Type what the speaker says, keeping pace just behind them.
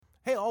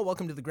all.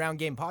 Welcome to the Ground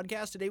Game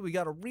Podcast. Today we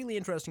got a really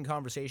interesting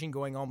conversation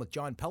going on with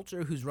John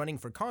Pelzer, who's running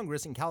for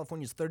Congress in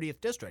California's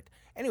 30th District.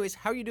 Anyways,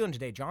 how are you doing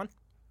today, John?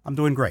 I'm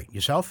doing great.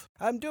 Yourself?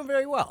 I'm doing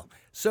very well.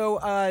 So,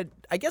 I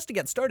guess to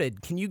get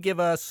started, can you give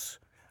us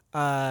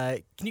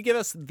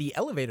the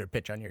elevator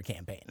pitch on your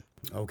campaign?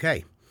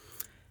 Okay.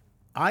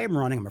 I'm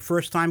a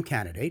first-time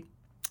candidate,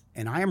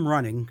 and I am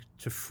running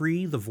to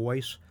free the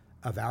voice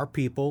of our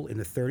people in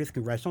the 30th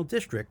Congressional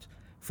District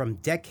from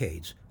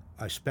decades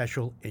of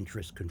special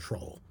interest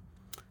control,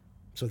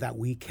 so that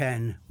we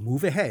can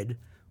move ahead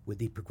with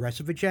the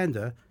progressive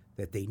agenda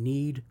that they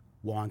need,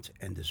 want,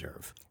 and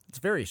deserve. It's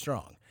very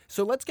strong.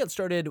 So let's get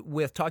started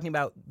with talking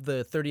about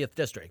the 30th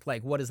District.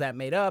 Like, what is that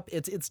made up?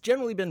 It's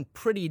generally been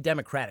pretty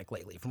Democratic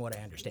lately, from what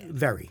I understand.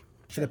 Very.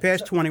 For the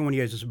past 21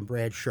 years, it's been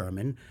Brad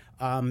Sherman.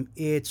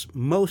 It's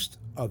most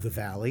of the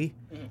Valley,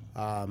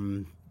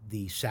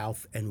 the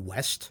South and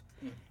West.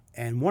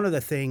 And one of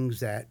the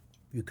things that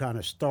you kind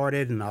of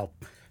started, and I'm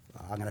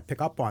going to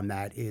pick up on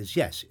that, is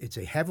yes, it's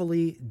a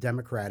heavily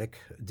Democratic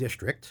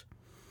district.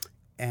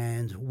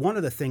 And one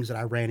of the things that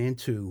I ran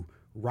into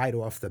right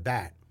off the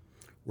bat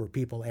were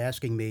people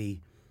asking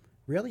me,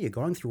 really, you're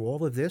going through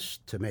all of this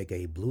to make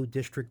a blue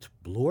district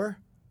bluer?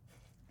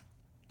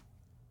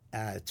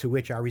 To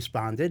which I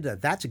responded,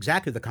 that's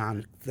exactly the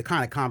kind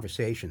of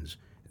conversations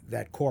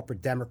that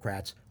corporate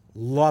Democrats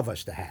love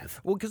us to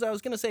have. Well, because I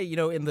was going to say,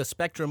 in the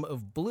spectrum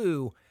of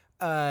blue,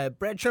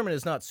 Brad Sherman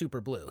is not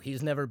super blue.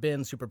 He's never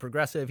been super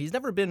progressive. He's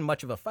never been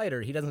much of a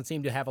fighter. He doesn't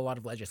seem to have a lot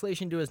of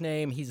legislation to his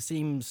name. He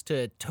seems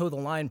to toe the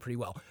line pretty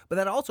well. But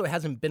that also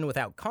hasn't been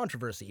without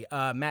controversy.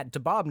 Matt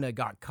Dababneh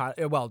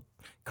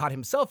caught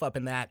himself up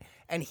in that,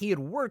 and he had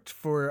worked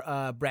for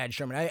Brad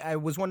Sherman. I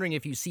was wondering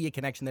if you see a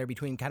connection there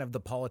between kind of the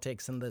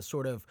politics and the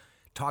sort of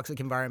toxic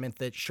environment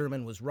that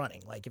Sherman was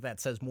running, like if that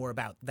says more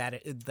about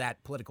that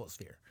political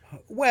sphere.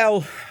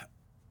 Well,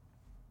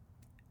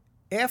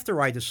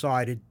 after I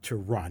decided to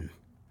run,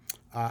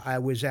 I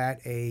was at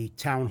a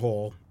town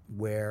hall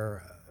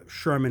where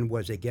Sherman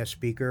was a guest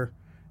speaker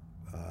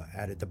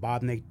at a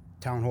Dababneh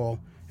town hall.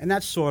 And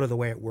that's sort of the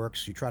way it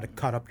works. You try to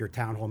cut up your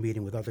town hall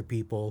meeting with other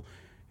people.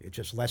 It's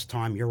just less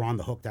time. You're on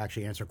the hook to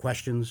actually answer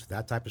questions,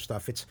 that type of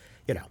stuff. It's,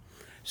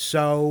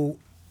 So,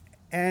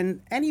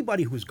 and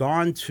anybody who's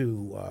gone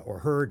to or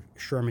heard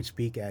Sherman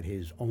speak at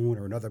his own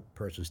or another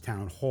person's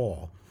town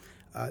hall,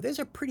 there's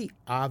a pretty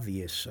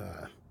obvious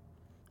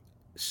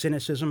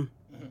cynicism,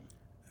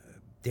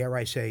 dare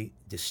I say,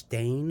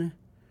 disdain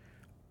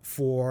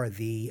for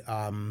the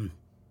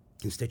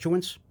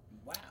constituents.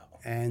 Wow.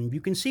 And you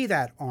can see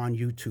that on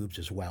YouTube's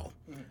as well.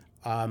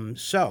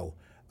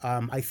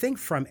 I think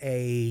from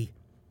a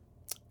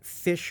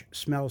fish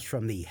smells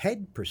from the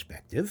head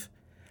perspective,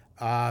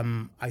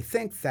 I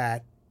think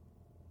that,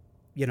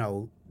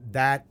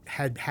 that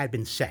had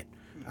been set.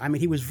 I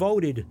mean, he was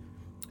voted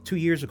 2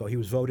 years ago. He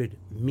was voted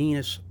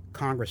meanest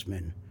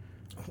congressman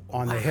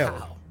on the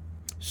Hill.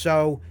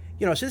 So,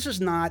 so this is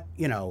not,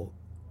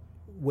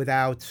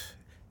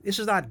 this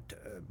is not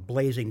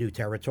blazing new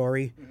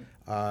territory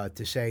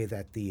to say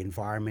that the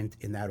environment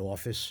in that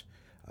office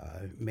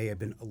may have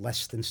been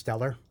less than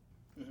stellar.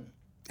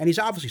 And he's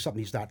obviously something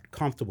he's not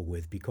comfortable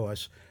with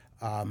because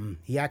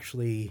he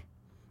actually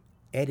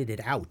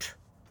edited out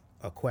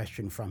a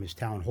question from his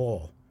town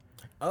hall.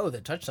 Oh,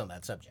 that touched on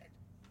that subject.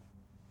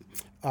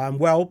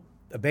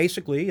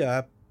 Basically,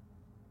 I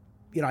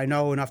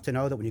know enough to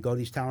know that when you go to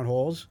these town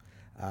halls,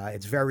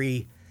 it's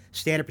very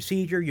standard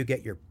procedure. You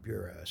get your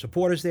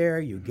supporters there.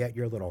 You get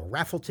your little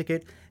raffle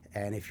ticket,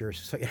 and if you're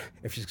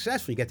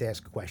successful, you get to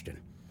ask a question.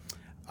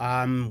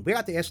 We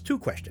got to ask two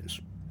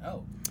questions.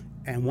 Oh.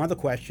 And one of the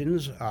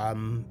questions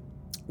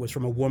was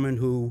from a woman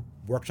who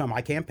works on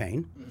my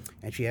campaign,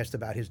 and she asked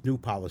about his new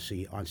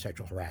policy on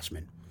sexual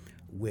harassment,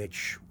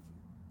 which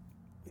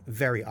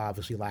very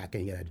obviously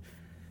lacking. It had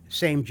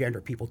same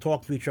gender people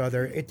talk to each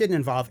other. It didn't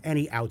involve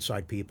any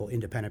outside people,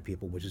 independent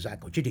people, which is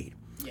exactly what you need.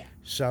 Yeah.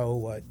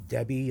 So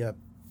Debbie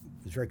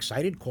was very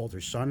excited, called her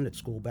son at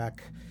school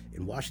back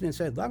in Washington and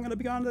said, I'm going to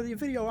be on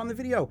the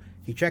video.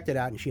 He checked it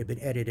out, and she had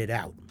been edited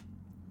out.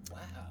 Wow.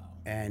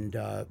 And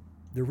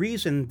the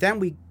reason, then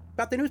we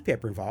got the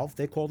newspaper involved.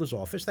 They called his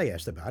office. They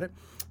asked about it.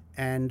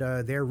 And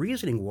their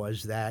reasoning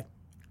was that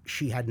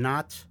she had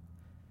not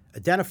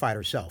identified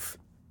herself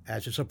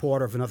as a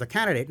supporter of another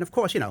candidate. And of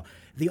course,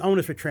 the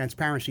onus for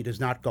transparency does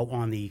not go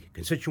on the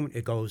constituent.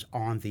 It goes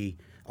on the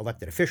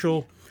elected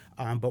official.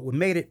 But what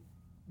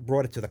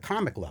brought it to the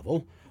comic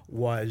level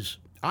was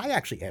I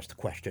actually asked a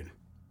question.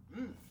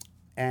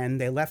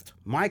 And they left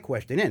my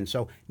question in.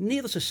 So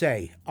needless to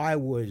say, I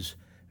was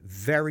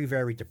very,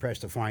 very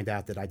depressed to find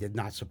out that I did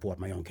not support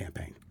my own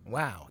campaign.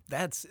 Wow,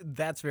 that's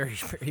very,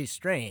 very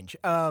strange.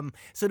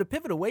 So to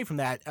pivot away from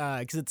that,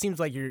 because it seems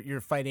like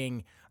you're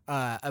fighting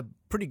a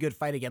pretty good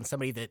fight against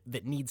somebody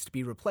that needs to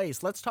be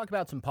replaced, let's talk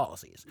about some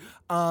policies.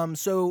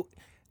 So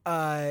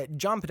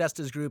John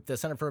Podesta's group, the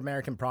Center for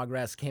American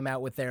Progress, came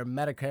out with their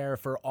Medicare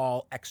for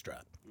All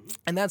Extra.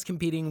 And that's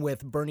competing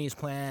with Bernie's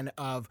plan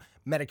of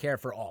Medicare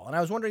for All. And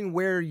I was wondering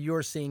where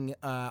you're seeing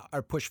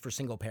our push for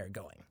single payer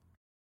going.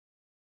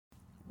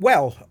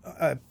 Well,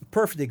 a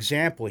perfect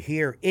example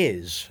here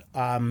is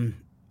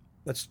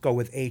let's go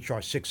with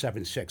H.R.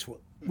 676,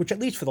 which at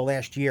least for the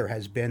last year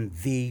has been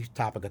the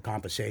topic of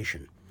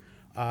conversation.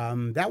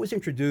 That was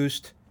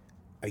introduced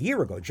a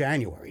year ago,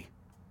 January,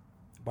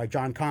 by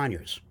John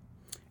Conyers.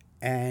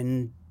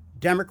 And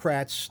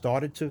Democrats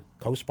started to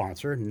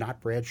co-sponsor, not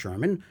Brad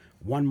Sherman.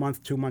 1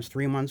 month, 2 months,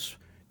 3 months,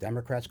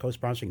 Democrats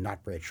co-sponsoring,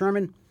 not Brad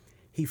Sherman.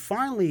 He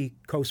finally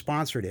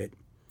co-sponsored it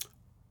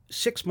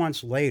 6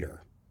 months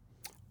later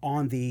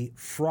on the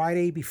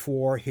Friday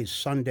before his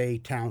Sunday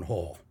town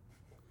hall.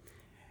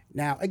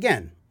 Now,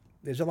 again,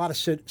 there's a lot of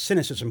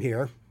cynicism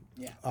here.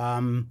 Yeah.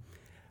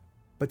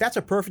 But that's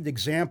a perfect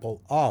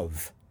example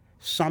of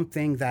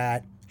something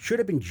that should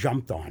have been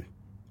jumped on.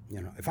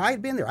 You know, if I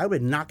had been there, I would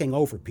have been knocking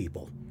over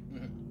people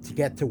to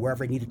get to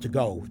wherever I needed to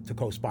go to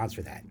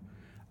co-sponsor that.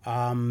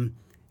 And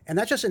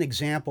that's just an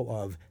example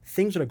of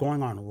things that are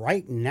going on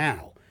right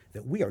now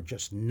that we are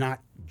just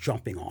not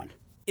jumping on.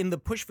 In the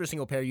push for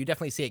single payer, you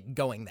definitely see it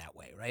going that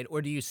way, right?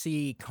 Or do you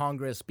see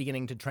Congress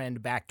beginning to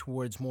trend back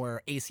towards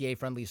more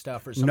ACA-friendly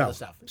stuff or some of the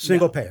stuff?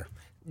 Single payer.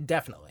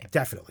 Definitely.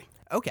 Definitely.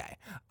 Okay.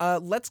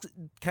 Let's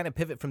kind of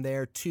pivot from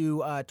there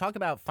to talk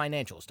about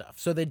financial stuff.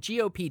 So the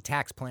GOP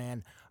tax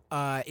plan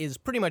is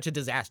pretty much a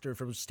disaster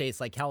for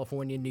states like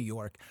California and New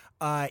York.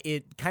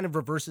 It kind of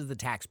reverses the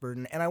tax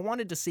burden. And I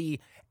wanted to see,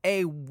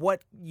 A,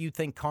 what you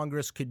think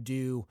Congress could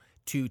do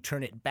to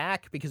turn it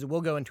back, because it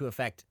will go into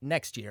effect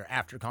next year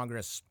after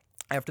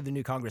the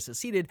new Congress is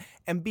seated,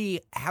 and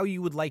B, how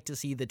you would like to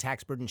see the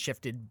tax burden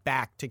shifted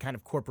back to kind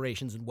of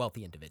corporations and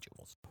wealthy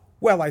individuals.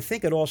 Well, I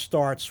think it all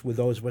starts with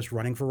those of us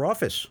running for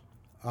office.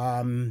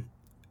 The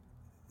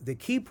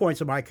key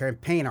points of my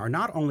campaign are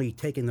not only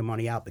taking the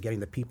money out, but getting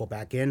the people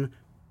back in,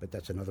 but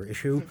that's another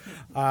issue.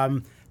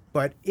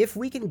 But if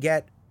we can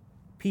get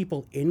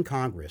people in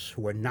Congress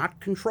who are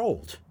not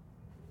controlled,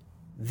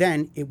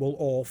 then it will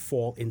all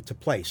fall into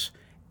place.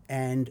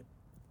 And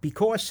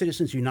because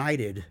Citizens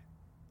United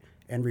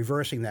and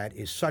reversing that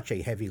is such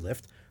a heavy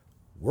lift,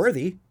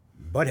 worthy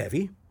but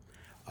heavy,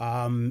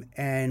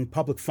 and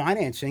public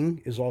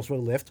financing is also a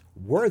lift,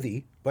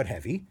 worthy but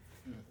heavy,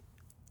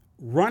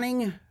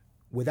 running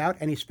without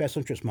any special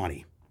interest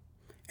money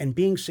and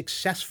being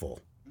successful,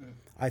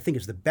 I think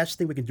is the best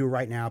thing we can do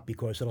right now,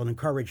 because it'll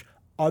encourage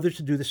others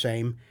to do the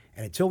same.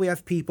 And until we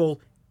have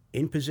people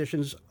in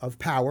positions of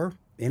power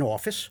in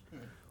office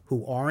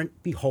who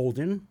aren't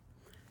beholden,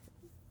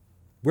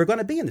 we're going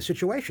to be in the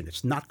situation.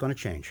 It's not going to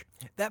change.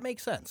 That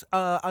makes sense.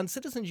 On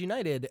Citizens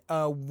United,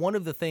 one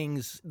of the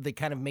things that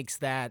kind of makes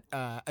that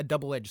a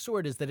double-edged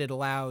sword is that it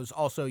allows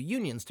also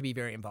unions to be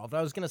very involved.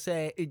 I was going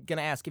to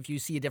ask if you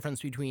see a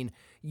difference between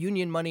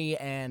union money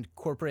and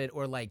corporate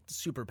or like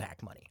super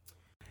PAC money.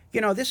 You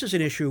know, this is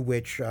an issue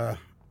which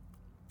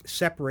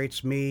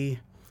separates me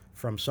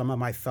from some of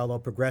my fellow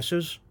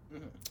progressives.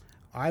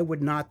 I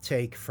would not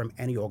take from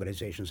any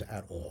organizations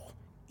at all,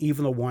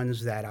 even the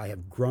ones that I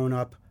have grown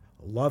up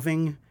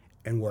loving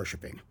and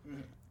worshiping.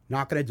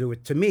 Not going to do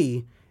it. To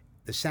me,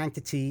 the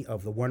sanctity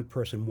of the one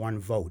person, one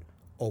vote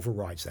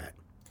overrides that.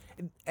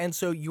 And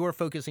so you're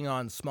focusing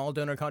on small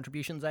donor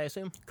contributions, I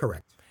assume?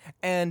 Correct.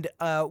 And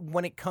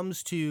when it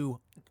comes to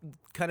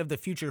kind of the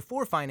future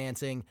for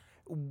financing,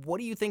 what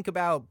do you think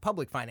about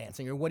public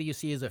financing, or what do you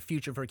see as a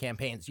future for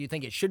campaigns? Do you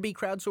think it should be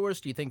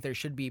crowdsourced? Do you think there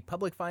should be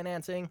public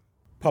financing?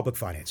 Public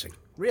financing.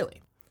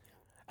 Really?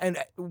 And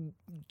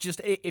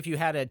just if you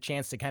had a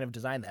chance to kind of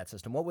design that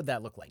system, what would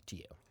that look like to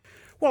you?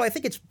 Well, I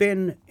think it's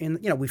been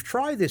we've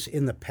tried this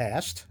in the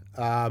past,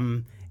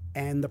 and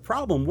the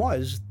problem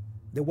was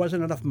there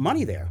wasn't enough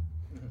money there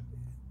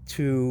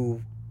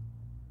to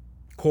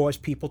cause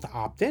people to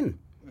opt in.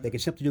 They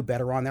could simply do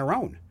better on their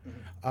own.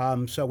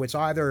 So it's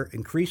either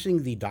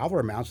increasing the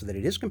dollar amount so that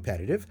it is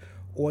competitive,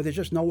 or there's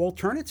just no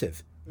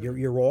alternative.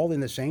 You're all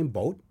in the same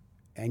boat,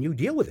 and you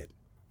deal with it.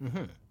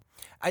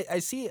 I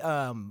see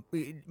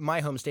my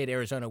home state,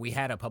 Arizona, we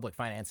had a public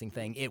financing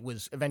thing. It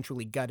was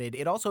eventually gutted.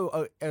 It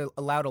also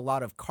allowed a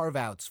lot of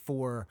carve-outs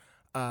for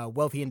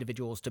wealthy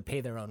individuals to pay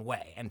their own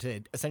way and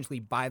to essentially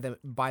buy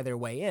their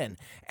way in.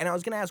 And I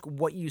was going to ask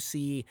what you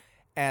see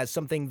as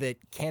something that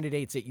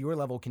candidates at your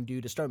level can do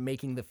to start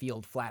making the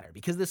field flatter,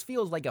 because this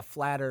feels like a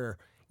flatter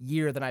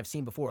year than I've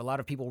seen before. A lot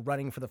of people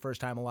running for the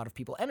first time, a lot of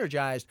people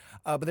energized,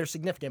 but there's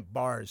significant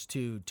bars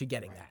to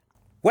getting that.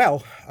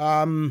 Well,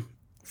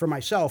 for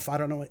myself, I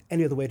don't know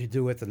any other way to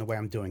do it than the way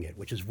I'm doing it,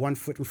 which is 1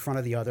 foot in front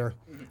of the other,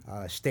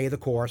 stay the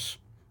course,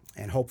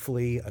 and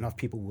hopefully enough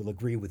people will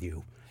agree with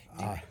you.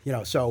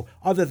 So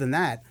other than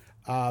that,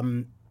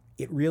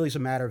 it really is a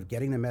matter of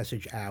getting the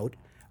message out,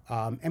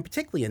 and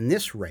particularly in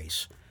this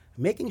race,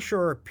 making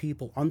sure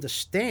people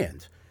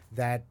understand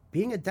that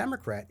being a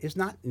Democrat is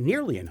not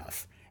nearly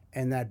enough,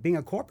 and that being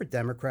a corporate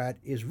Democrat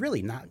is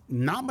really not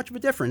much of a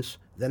difference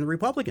than the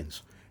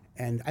Republicans.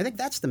 And I think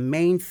that's the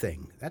main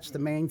thing. That's the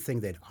main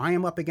thing that I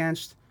am up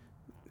against,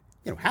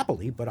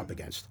 happily, but up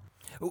against.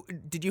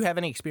 Did you have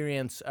any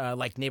experience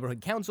like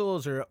neighborhood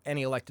councils or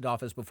any elected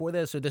office before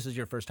this, or this is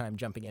your first time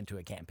jumping into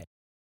a campaign?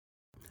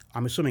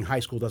 I'm assuming high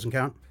school doesn't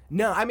count?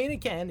 No, I mean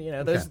it can.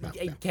 Those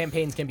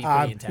campaigns can be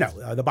pretty intense.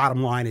 No, the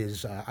bottom line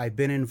is I've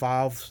been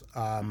involved,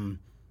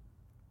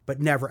 but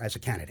never as a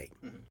candidate.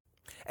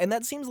 And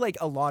that seems like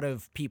a lot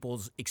of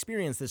people's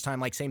experience this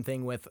time. Like, same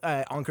thing with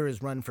Ankur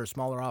has run for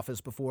smaller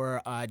office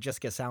before.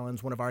 Jessica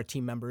Salins, one of our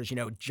team members,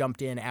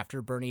 jumped in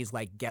after Bernie's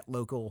get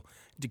local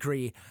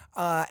decree.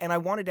 And I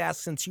wanted to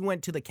ask, since you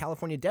went to the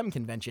California Dem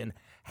Convention,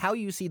 how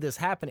you see this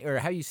happen, or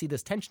how you see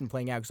this tension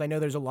playing out. Because I know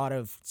there's a lot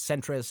of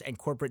centrists and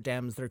corporate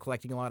Dems that are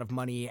collecting a lot of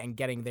money and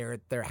getting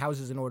their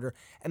houses in order.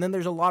 And then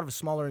there's a lot of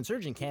smaller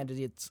insurgent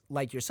candidates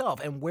like yourself.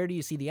 And where do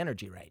you see the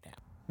energy right now?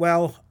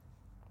 Well,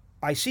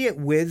 I see it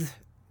with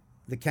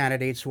the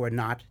candidates who are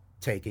not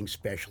taking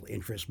special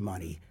interest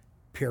money,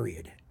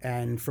 period.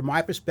 And from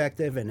my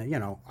perspective, and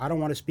I don't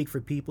want to speak for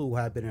people who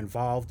have been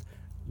involved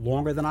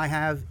longer than I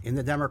have in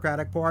the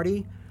Democratic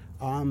Party,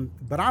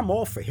 but I'm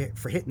all for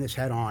hitting this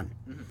head on.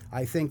 Mm-hmm.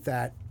 I think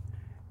that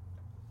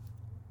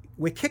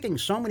we're kicking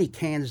so many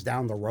cans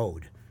down the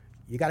road.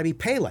 You got to be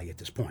Pele at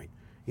this point,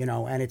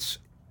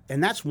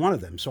 and that's one of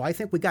them. So I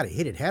think we got to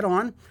hit it head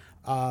on.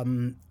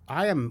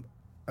 I am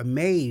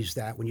amazed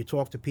that when you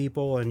talk to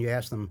people and you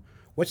ask them,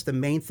 what's the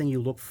main thing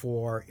you look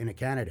for in a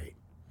candidate?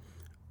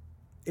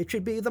 It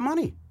should be the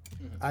money.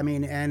 Mm-hmm. I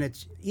mean, and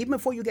it's even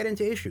before you get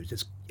into issues,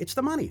 it's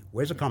the money.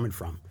 Where's it coming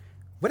from?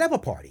 Whatever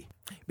party.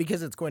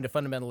 Because it's going to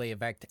fundamentally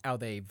affect how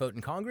they vote in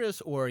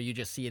Congress, or you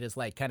just see it as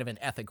kind of an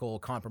ethical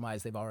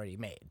compromise they've already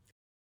made?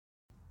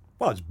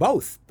 Well, it's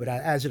both. But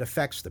as it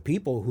affects the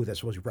people who they're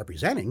supposed to be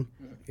representing,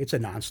 it's a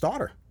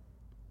non-starter.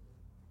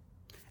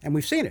 And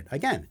we've seen it.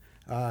 Again,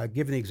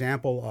 given the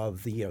example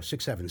of the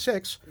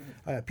 676,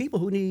 people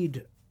who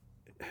need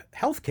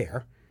health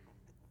care,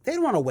 they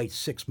don't want to wait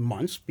 6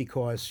 months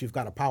because you've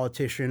got a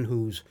politician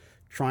who's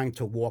trying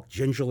to walk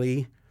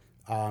gingerly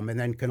and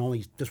then can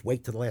only just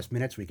wait to the last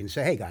minute so we can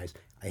say, hey, guys,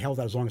 I held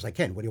out as long as I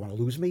can. What, do you want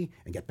to lose me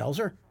and get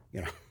Belzer?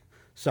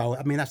 So,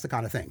 I mean, that's the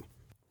kind of thing.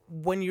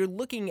 When you're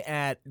looking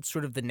at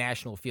sort of the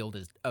national field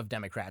of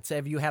Democrats,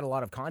 have you had a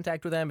lot of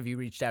contact with them? Have you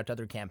reached out to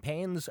other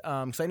campaigns?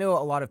 Because I know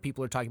a lot of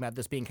people are talking about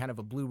this being kind of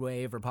a blue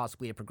wave or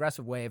possibly a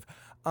progressive wave.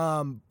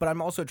 But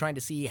I'm also trying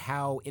to see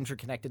how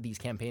interconnected these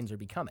campaigns are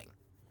becoming.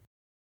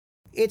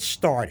 It's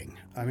starting.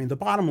 I mean, the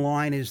bottom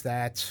line is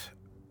that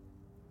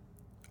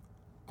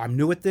I'm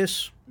new at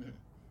this.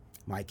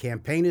 My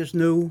campaign is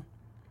new.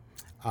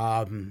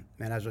 And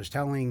as I was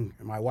telling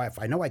my wife,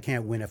 I know I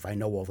can't win if I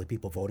know all the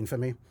people voting for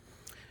me.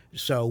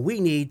 So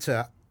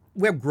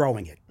we're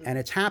growing it, and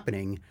it's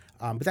happening.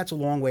 But that's a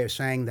long way of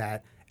saying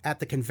that at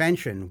the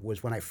convention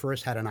was when I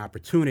first had an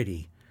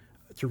opportunity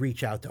to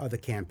reach out to other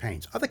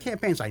campaigns. Other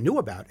campaigns I knew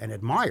about and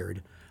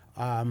admired,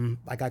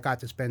 like I got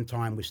to spend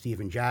time with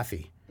Stephen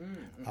Jaffe.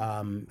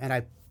 Mm-hmm. And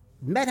I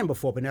met him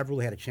before, but never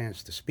really had a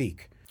chance to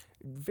speak.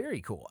 Very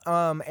cool.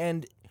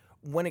 And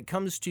when it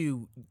comes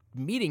to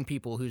meeting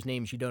people whose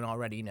names you don't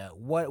already know,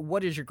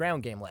 what is your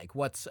ground game like?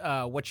 What's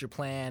your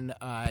plan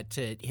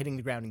to hitting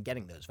the ground and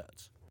getting those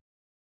votes?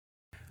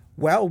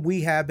 Well,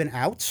 we have been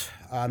out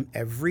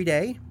every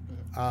day.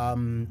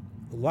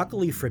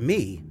 Luckily for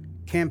me,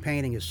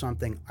 campaigning is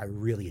something I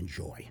really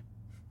enjoy.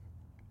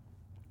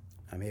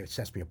 I mean, it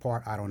sets me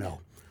apart. I don't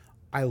know.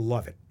 I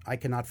love it. I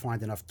cannot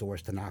find enough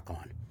doors to knock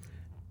on.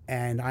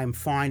 And I'm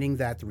finding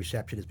that the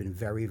reception has been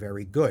very,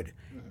 very good.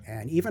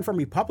 And even from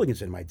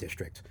Republicans in my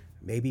district,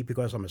 maybe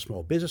because I'm a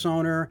small business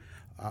owner,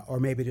 or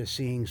maybe just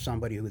seeing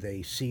somebody who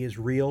they see as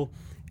real.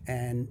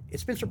 And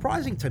it's been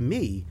surprising to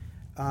me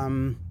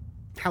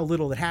how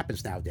little it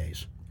happens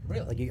nowadays.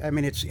 Really?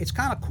 It's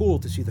kind of cool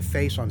to see the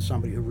face on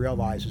somebody who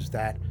realizes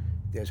that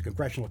there's a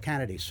congressional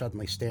candidate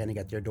suddenly standing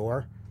at their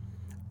door.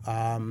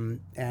 And,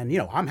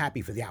 I'm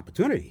happy for the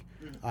opportunity.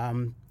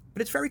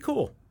 But it's very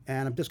cool.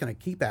 And I'm just going to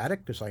keep at it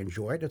because I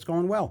enjoy it. It's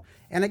going well.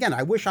 And again,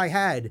 I wish I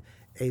had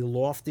a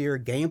loftier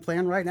game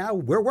plan right now.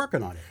 We're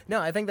working on it.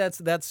 No, I think that's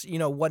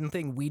one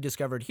thing we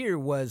discovered here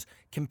was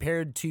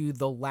compared to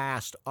the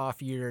last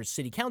off-year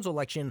city council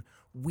election,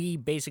 we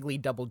basically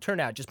doubled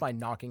turnout just by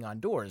knocking on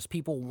doors.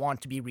 People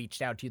want to be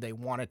reached out to. They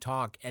want to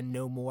talk and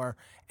know more,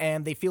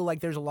 and they feel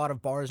like there's a lot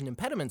of bars and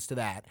impediments to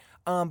that.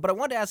 But I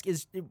wanted to ask,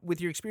 is with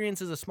your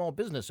experience as a small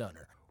business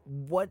owner,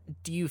 what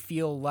do you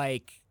feel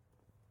like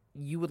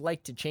you would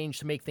like to change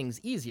to make things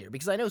easier?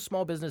 Because I know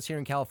small business here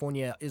in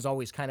California is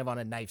always kind of on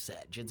a knife's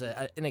edge. It's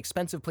an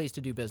expensive place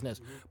to do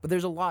business, but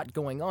there's a lot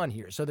going on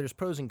here. So there's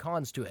pros and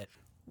cons to it.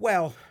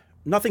 Well,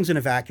 nothing's in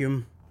a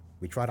vacuum.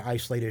 We try to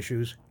isolate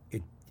issues.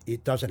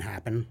 It doesn't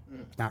happen.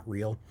 It's not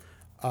real.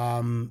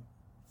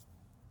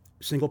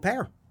 Single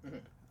payer.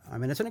 I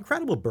mean, it's an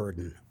incredible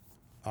burden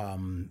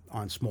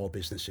on small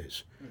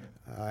businesses.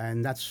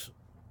 And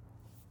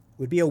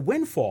would be a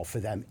windfall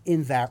for them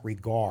in that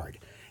regard.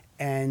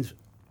 And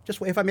just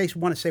if I may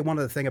want to say one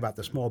other thing about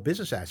the small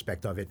business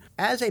aspect of it,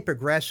 as a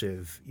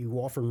progressive, you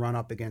often run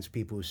up against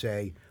people who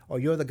say, oh,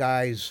 you're the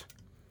guys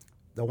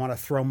that want to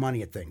throw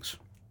money at things,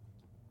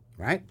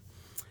 right?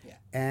 Yeah.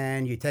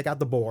 And you take out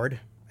the board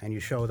and you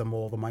show them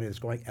all the money that's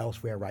going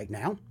elsewhere right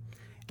now.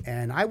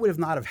 And I would have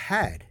not have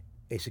had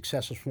a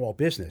successful small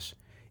business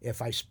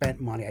if I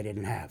spent money I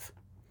didn't have.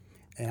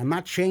 And I'm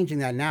not changing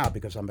that now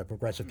because I'm a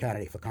progressive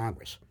candidate for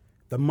Congress.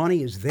 The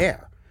money is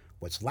there.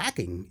 What's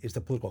lacking is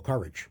the political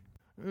courage.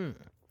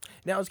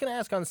 Now, I was going to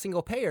ask on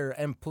single payer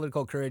and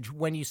political courage,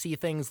 when you see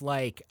things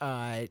like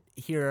SB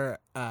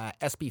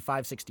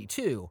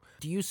 562,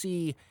 do you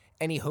see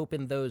any hope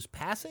in those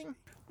passing?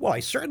 Well, I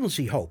certainly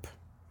see hope.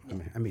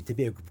 I mean, to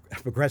be a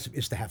progressive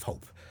is to have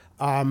hope.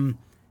 And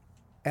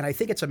I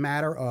think it's a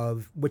matter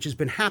of, which has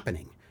been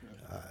happening,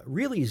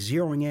 really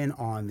zeroing in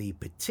on the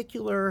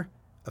particular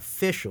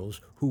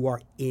officials who are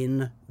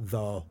in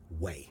the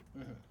way.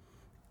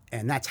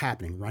 And that's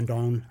happening.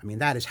 Rondon, I mean,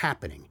 that is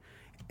happening.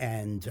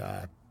 And,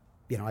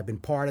 I've been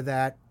part of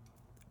that,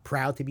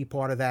 proud to be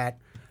part of that.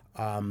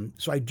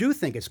 So I do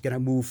think it's going to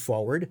move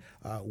forward.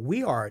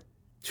 We are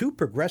too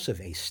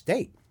progressive a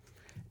state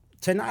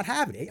to not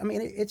have it. I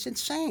mean, it's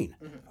insane.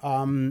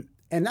 And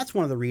that's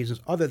one of the reasons,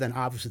 other than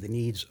obviously the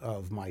needs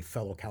of my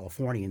fellow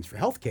Californians for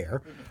health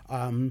care,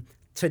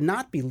 to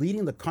not be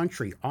leading the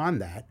country on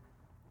that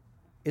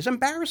is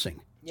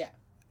embarrassing. Yeah.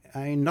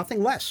 I mean,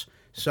 nothing less.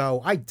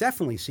 So I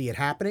definitely see it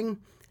happening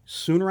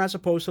sooner as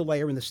opposed to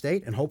later in the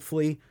state, and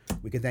hopefully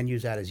we can then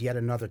use that as yet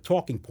another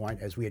talking point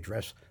as we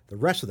address the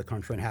rest of the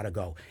country and how to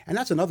go. And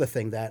that's another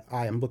thing that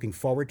I am looking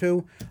forward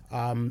to.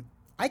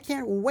 I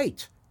can't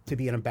wait to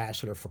be an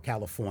ambassador for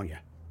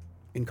California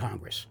in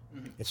Congress.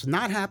 It's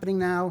not happening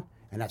now,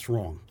 and that's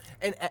wrong.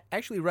 And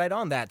actually, right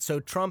on that, so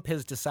Trump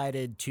has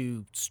decided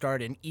to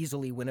start an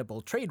easily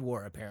winnable trade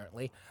war,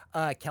 apparently.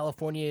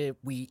 California,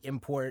 we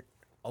import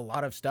a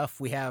lot of stuff.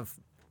 We have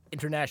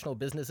international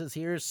businesses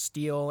here.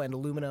 Steel and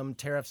aluminum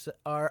tariffs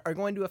are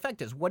going to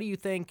affect us. What do you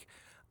think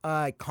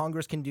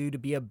Congress can do to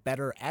be a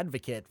better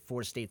advocate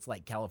for states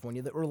like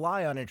California that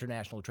rely on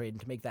international trade and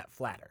to make that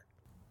flatter?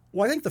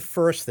 Well, I think the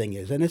first thing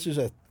is, and this is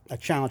a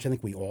challenge I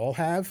think we all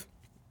have,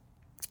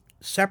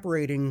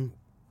 separating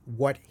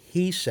what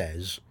he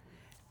says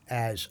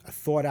as a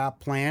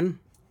thought-out plan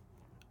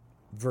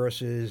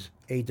versus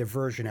a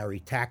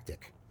diversionary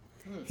tactic.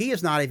 He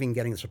is not even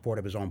getting the support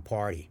of his own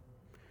party.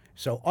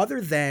 So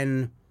other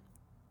than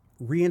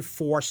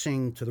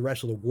reinforcing to the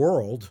rest of the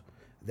world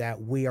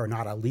that we are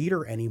not a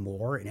leader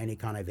anymore in any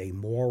kind of a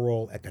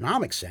moral,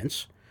 economic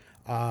sense,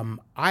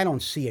 I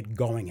don't see it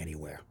going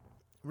anywhere.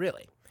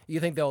 Really? You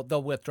think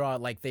they'll withdraw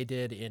like they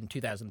did in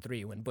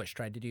 2003 when Bush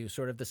tried to do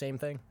sort of the same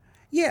thing?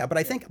 Yeah, but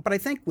I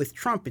think with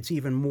Trump it's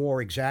even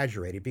more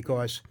exaggerated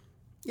because,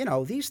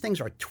 these things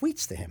are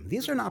tweets to him.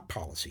 These are not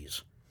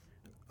policies.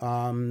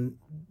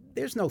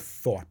 There's no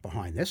thought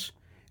behind this.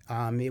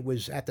 It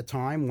was at the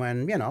time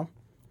when,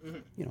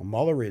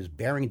 Mueller is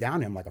bearing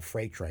down him like a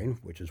freight train,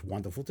 which is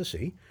wonderful to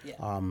see,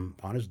 on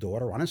his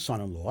daughter, on his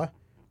son-in-law.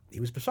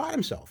 He was beside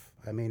himself.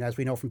 I mean, as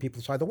we know from people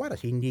inside the White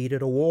House, he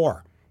needed a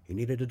war. He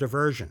needed a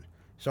diversion.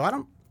 So I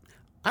don't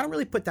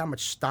really put that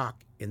much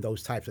stock in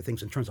those types of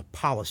things in terms of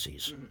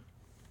policies.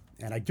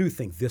 And I do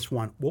think this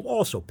one will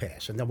also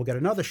pass. And then we'll get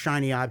another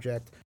shiny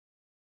object.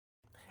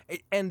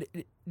 And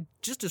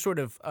just to sort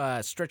of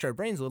stretch our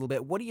brains a little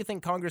bit, what do you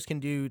think Congress can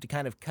do to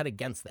kind of cut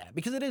against that?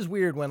 Because it is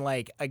weird when,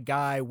 like, a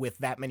guy with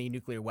that many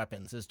nuclear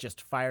weapons is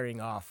just firing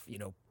off,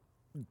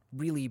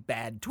 really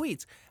bad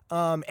tweets.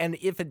 And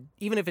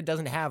even if it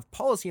doesn't have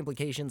policy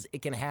implications,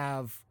 it can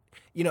have,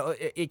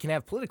 it can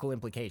have political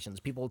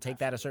implications. People take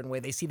that a certain way.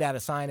 They see that a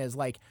sign as,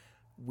 like,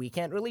 we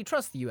can't really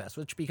trust the U.S.,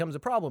 which becomes a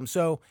problem.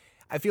 So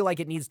I feel like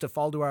it needs to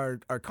fall to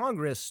our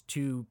Congress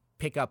to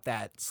pick up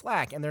that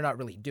slack, and they're not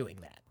really doing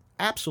that.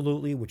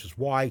 Absolutely, which is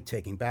why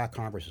taking back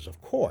Congress is,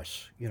 of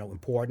course,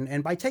 important.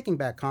 And by taking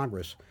back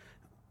Congress,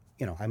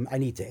 I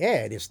need to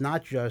add, it's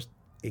not just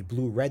a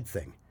blue-red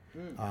thing,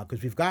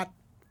 because we've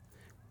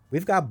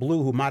got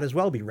blue who might as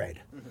well be red.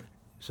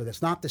 So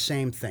that's not the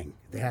same thing.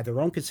 They have their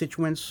own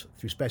constituents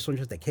through special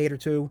interests they cater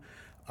to.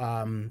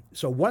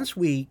 So once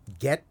we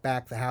get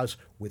back the House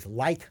with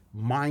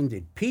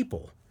like-minded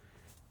people,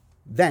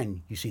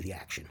 then you see the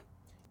action.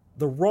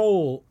 The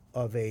role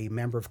of a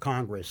member of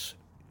Congress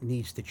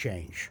needs to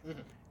change.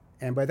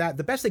 And by that,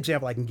 the best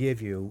example I can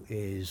give you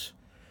is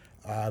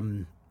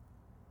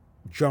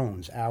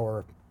Jones,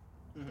 our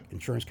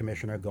insurance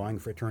commissioner going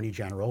for attorney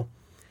general.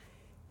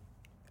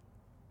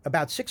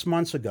 About 6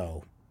 months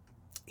ago,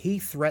 he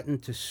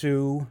threatened to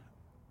sue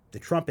the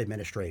Trump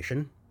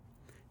administration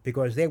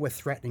because they were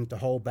threatening to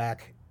hold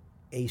back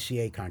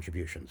ACA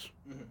contributions.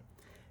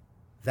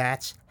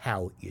 That's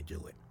how you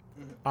do it.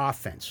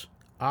 Offense.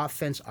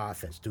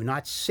 Do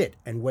not sit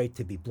and wait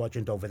to be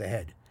bludgeoned over the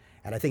head.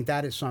 And I think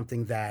that is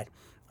something that,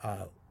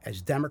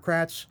 as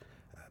Democrats,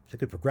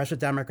 particularly progressive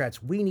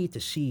Democrats, we need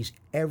to seize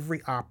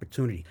every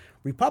opportunity.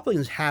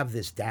 Republicans have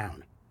this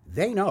down.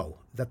 They know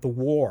that the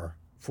war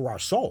for our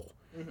soul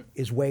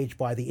is waged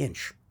by the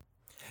inch.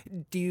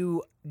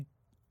 Do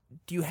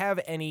you have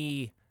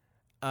any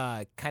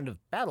kind of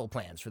battle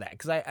plans for that?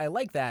 Because I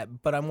like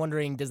that, but I'm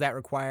wondering, does that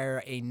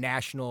require a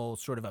national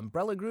sort of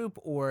umbrella group,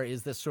 or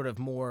is this sort of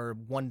more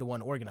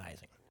one-to-one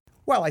organizing?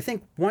 Well, I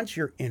think once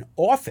you're in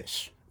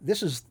office,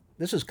 this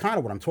is kind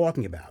of what I'm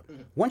talking about.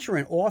 Once you're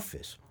in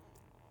office,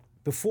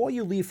 before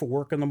you leave for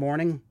work in the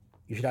morning,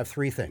 you should have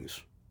three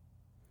things: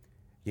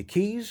 your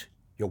keys,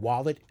 your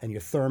wallet, and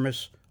your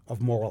thermos of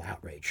moral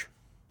outrage.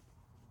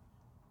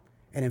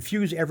 And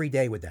infuse every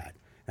day with that.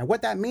 Now,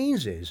 what that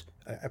means is,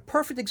 a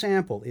perfect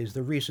example is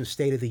the recent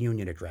State of the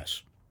Union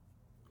address.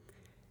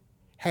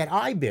 Had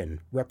I been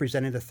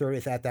representing the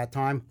 30th at that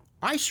time,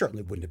 I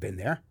certainly wouldn't have been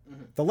there.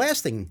 Mm-hmm. The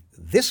last thing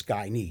this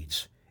guy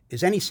needs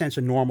is any sense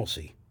of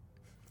normalcy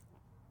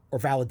or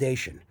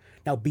validation.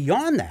 Now,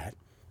 beyond that,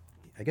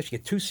 I guess you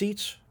get 2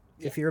 seats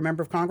if you're a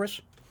member of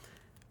Congress.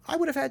 I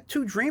would have had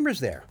 2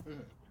 dreamers there.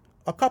 Mm-hmm.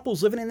 A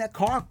couple's living in their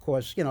car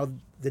because,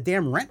 the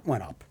damn rent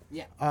went up.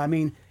 Yeah. I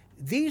mean,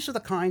 these are the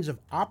kinds of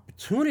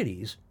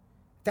opportunities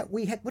that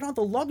we don't have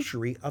the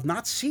luxury of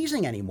not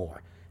seizing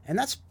anymore. And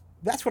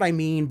that's what I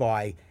mean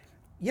by,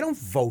 you don't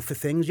vote for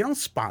things, you don't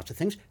sponsor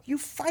things, you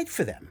fight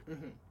for them.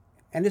 Mm-hmm.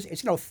 And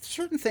it's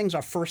certain things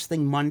are first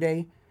thing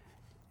Monday,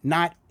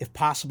 not, if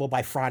possible,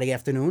 by Friday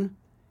afternoon.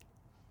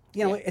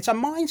 It's a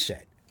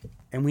mindset,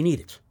 and we need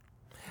it.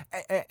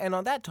 And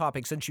on that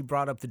topic, since you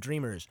brought up the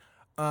Dreamers,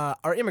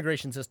 our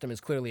immigration system is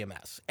clearly a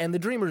mess, and the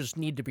Dreamers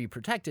need to be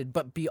protected.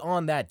 But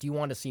beyond that, do you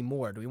want to see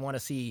more? Do we want to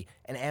see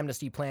an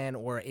amnesty plan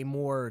or a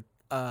more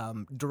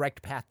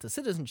direct path to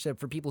citizenship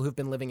for people who've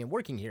been living and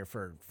working here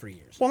for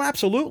years? Well,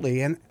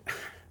 absolutely. And,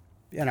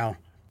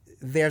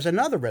 there's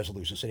another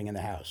resolution sitting in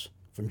the House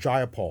from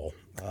Jayapal,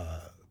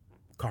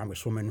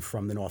 Congresswoman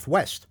from the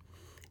Northwest.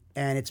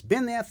 And it's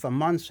been there for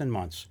months and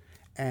months.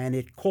 And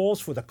it calls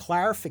for the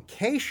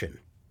clarification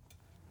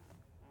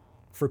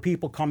for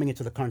people coming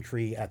into the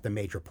country at the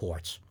major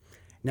ports.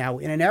 Now,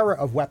 in an era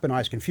of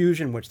weaponized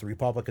confusion, which the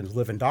Republicans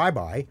live and die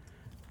by,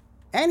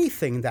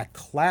 anything that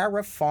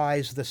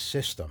clarifies the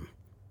system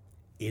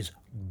is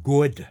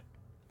good.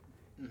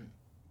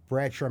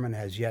 Brad Sherman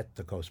has yet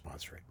to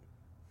co-sponsor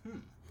it.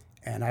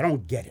 And I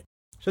don't get it.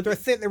 So there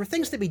are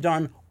things to be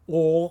done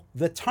all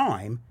the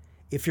time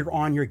if you're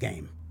on your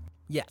game.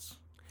 Yes.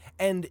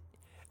 And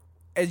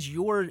as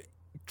you're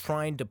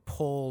trying to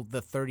pull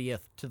the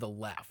 30th to the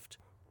left,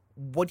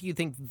 what do you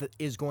think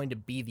is going to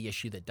be the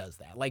issue that does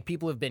that? Like,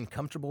 people have been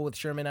comfortable with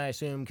Sherman, I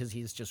assume, because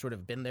he's just sort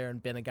of been there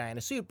and been a guy in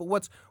a suit. But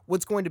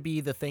what's going to be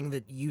the thing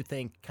that you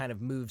think kind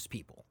of moves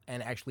people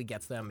and actually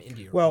gets them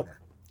into your corner?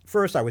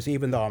 First,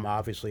 even though I'm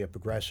obviously a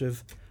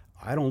progressive,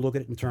 I don't look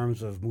at it in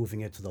terms of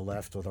moving it to the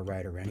left or the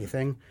right or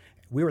anything.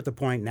 We're at the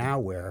point now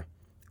where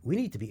we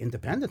need to be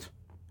independent.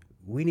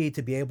 We need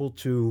to be able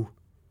to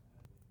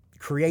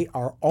create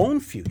our own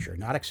future,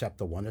 not accept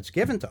the one that's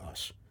given to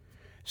us.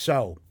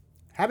 So,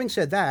 having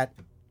said that,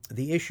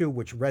 the issue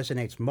which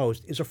resonates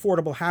most is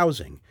affordable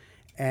housing.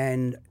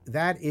 And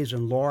that is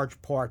in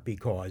large part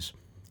because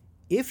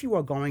if you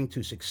are going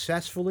to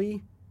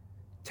successfully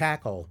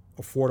tackle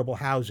affordable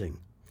housing,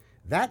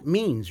 that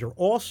means you're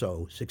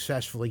also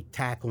successfully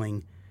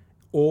tackling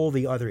all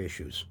the other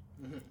issues.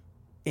 Mm-hmm.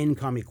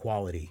 Income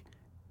equality,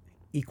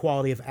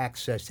 equality of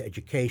access to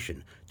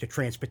education, to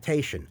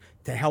transportation,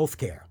 to health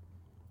care.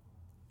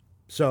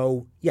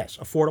 So, yes,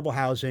 affordable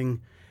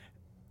housing,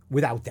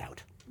 without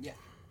doubt. Yeah.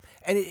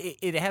 And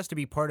it has to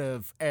be part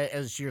of,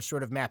 as you're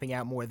sort of mapping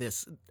out more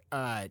this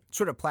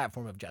sort of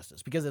platform of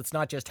justice, because it's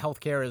not just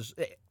healthcare is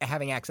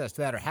having access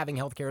to that, or having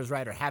healthcare is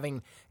right, or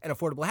having an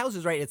affordable house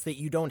is right. It's that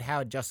you don't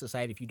have a just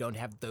society if you don't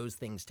have those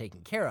things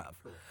taken care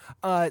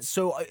of.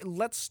 So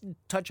let's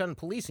touch on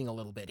policing a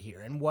little bit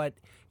here and what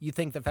you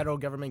think the federal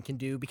government can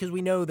do, because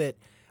we know that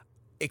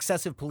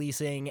excessive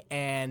policing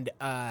and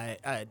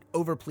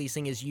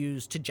over-policing is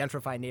used to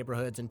gentrify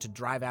neighborhoods and to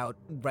drive out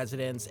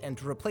residents and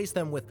to replace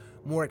them with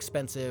more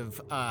expensive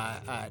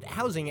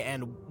housing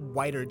and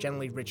whiter,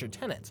 generally richer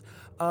tenants.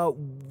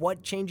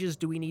 What changes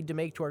do we need to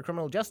make to our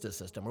criminal justice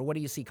system, or what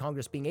do you see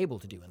Congress being able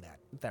to do in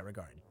that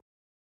regard?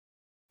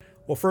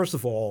 Well, first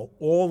of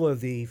all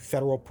of the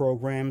federal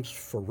programs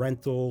for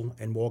rental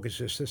and mortgage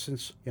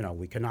assistance,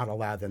 we cannot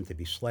allow them to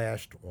be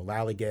slashed or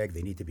lollygagged.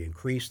 They need to be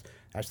increased.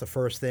 That's the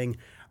first thing.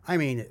 I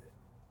mean,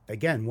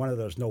 again, one of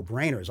those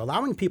no-brainers.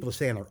 Allowing people to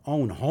stay in their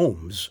own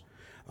homes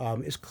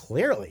is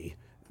clearly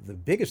the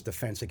biggest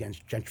defense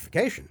against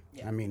gentrification.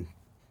 Yeah. I mean,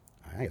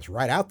 I think it's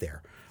right out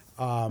there.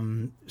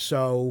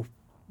 So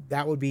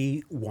that would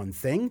be one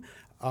thing.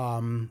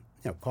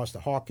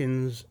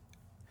 Costa-Hawkins,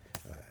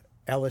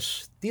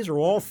 Ellis, these are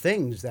all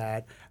things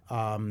that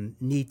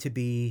need to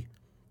be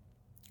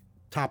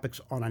topics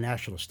on a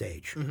national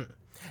stage. Mm-hmm.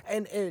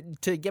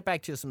 And to get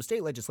back to some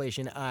state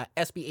legislation,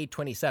 SB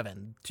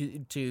 827,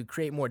 to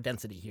create more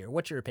density here.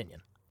 What's your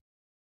opinion?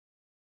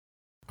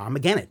 I'm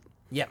against it.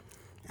 Yeah.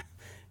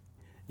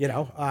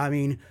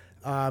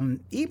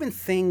 Even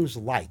things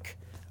like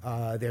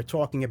they're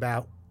talking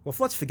about, well,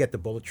 let's forget the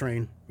bullet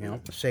train,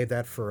 save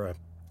that for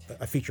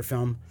a feature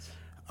film.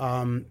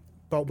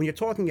 But when you're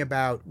talking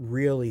about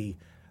really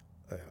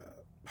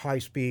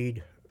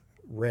high-speed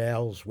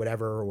rails,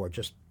 whatever, or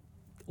just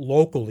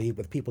locally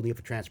with people need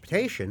for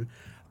transportation,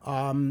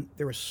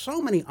 there are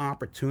so many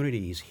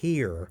opportunities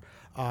here.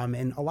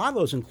 And a lot of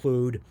those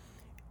include,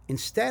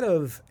 instead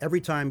of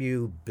every time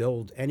you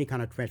build any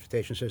kind of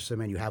transportation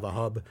system and you have a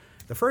hub,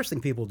 the first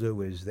thing people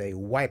do is they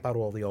wipe out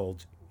all the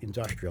old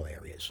industrial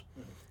areas.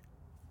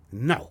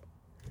 No.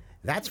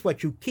 That's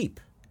what you keep.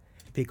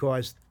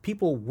 because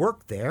people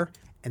work there,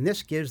 and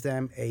this gives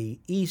them a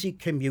easy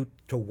commute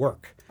to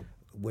work,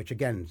 which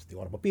again, the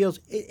automobiles,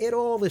 it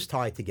all is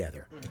tied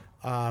together.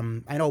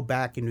 I know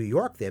back in New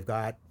York, they've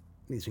got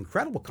these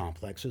incredible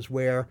complexes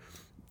where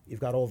you've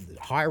got all the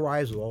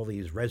high-rise with all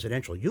these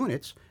residential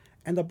units,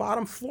 and the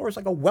bottom floor is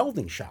like a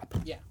welding shop.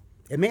 Yeah.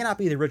 It may not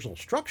be the original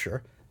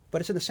structure,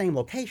 but it's in the same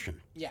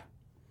location. Yeah.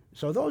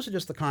 So those are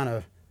just the kind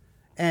of,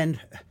 and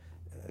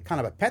kind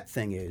of a pet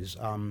thing is,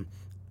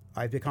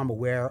 I've become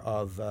aware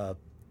of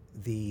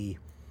the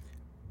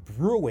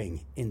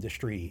brewing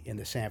industry in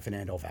the San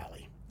Fernando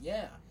Valley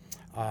Yeah.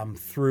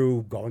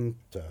 through going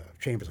to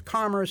chambers of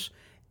commerce,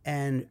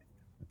 and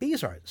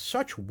these are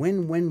such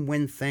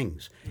win-win-win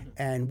things.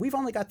 And we've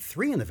only got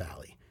 3 in the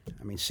valley.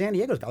 I mean, San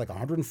Diego's got like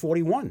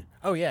 141.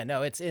 Oh yeah,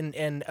 no, it's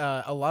and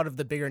a lot of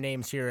the bigger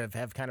names here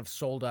have kind of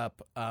sold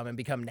up and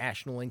become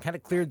national and kind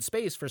of cleared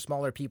space for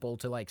smaller people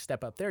to like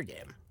step up their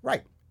game.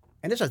 Right.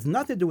 And this has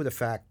nothing to do with the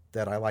fact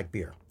that I like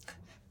beer.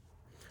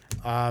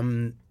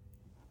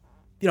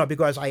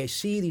 Because I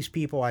see these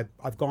people,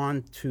 I've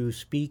gone to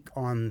speak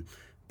on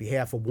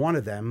behalf of one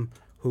of them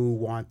who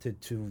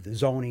wanted the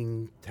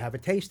zoning to have a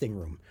tasting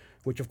room,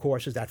 which of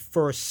course is that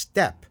first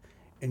step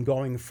in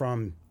going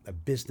from a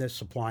business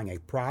supplying a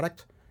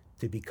product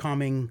to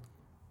becoming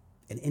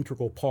an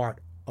integral part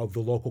of the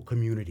local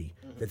community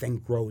that then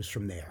grows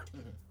from there.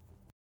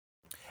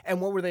 And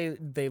what were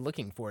they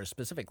looking for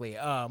specifically?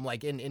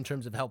 Like in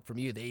terms of help from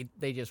you,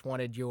 they just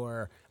wanted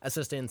your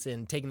assistance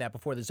in taking that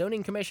before the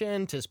zoning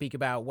commission to speak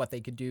about what they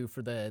could do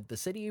for the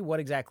city. What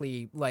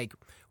exactly, like,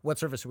 what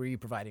service were you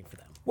providing for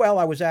them? Well,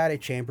 I was at a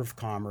Chamber of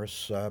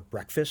Commerce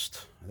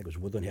breakfast. I think it was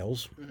Woodland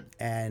Hills,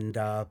 and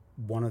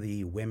one of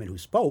the women who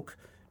spoke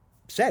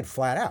said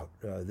flat out,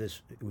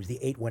 it was the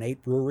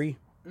 818 Brewery,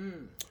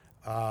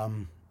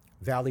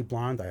 Valley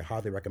Blonde. I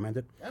highly recommend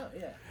it. Oh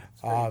yeah,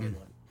 it's a pretty good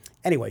one.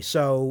 Anyway,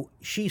 so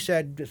she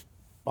said just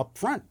up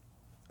front,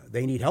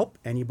 they need help.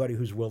 Anybody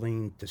who's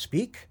willing to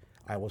speak,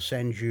 I will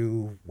send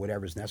you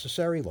whatever's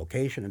necessary,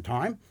 location and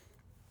time.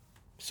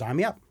 Sign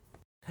me up.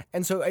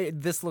 And so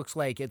this looks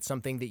like it's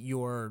something that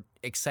you're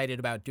excited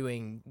about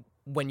doing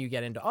when you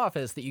get into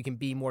office, that you can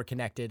be more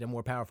connected and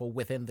more powerful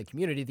within the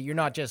community, that you're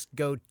not just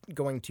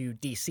going to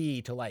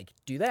D.C. to like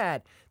do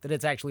that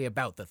it's actually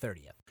about the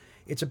 30th.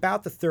 It's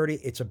about the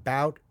 30th. It's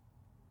about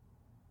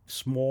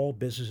small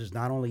businesses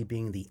not only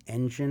being the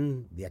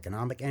engine, the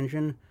economic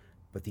engine,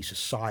 but the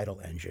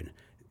societal engine.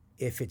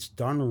 If it's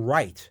done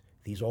right,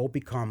 these all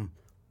become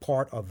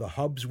part of the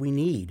hubs we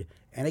need.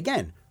 And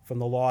again, from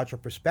the larger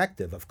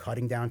perspective of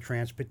cutting down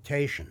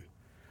transportation,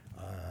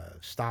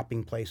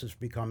 stopping places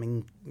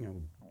becoming,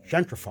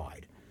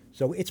 gentrified.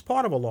 So it's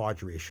part of a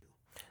larger issue.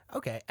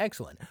 Okay,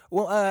 excellent.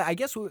 Well, I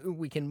guess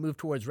we can move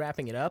towards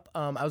wrapping it up.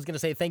 I was going to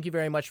say thank you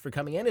very much for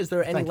coming in. Is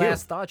there any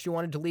last thoughts you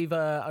wanted to leave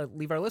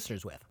our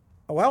listeners with?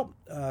 Well,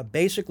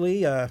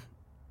 basically,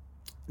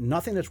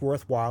 nothing that's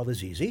worthwhile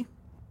is easy.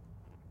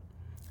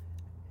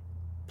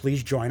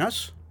 Please join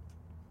us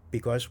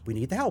because we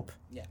need the help,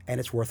 and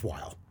it's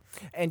worthwhile.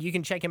 And you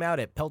can check him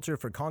out at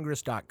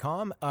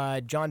PeltzerForCongress.com.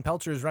 John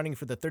Peltzer is running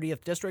for the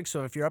 30th District,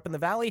 so if you're up in the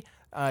Valley,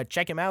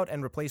 check him out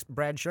and replace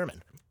Brad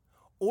Sherman.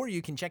 Or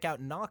you can check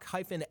out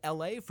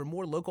Knock-LA for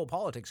more local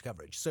politics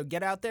coverage. So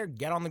get out there,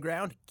 get on the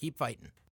ground, keep fighting.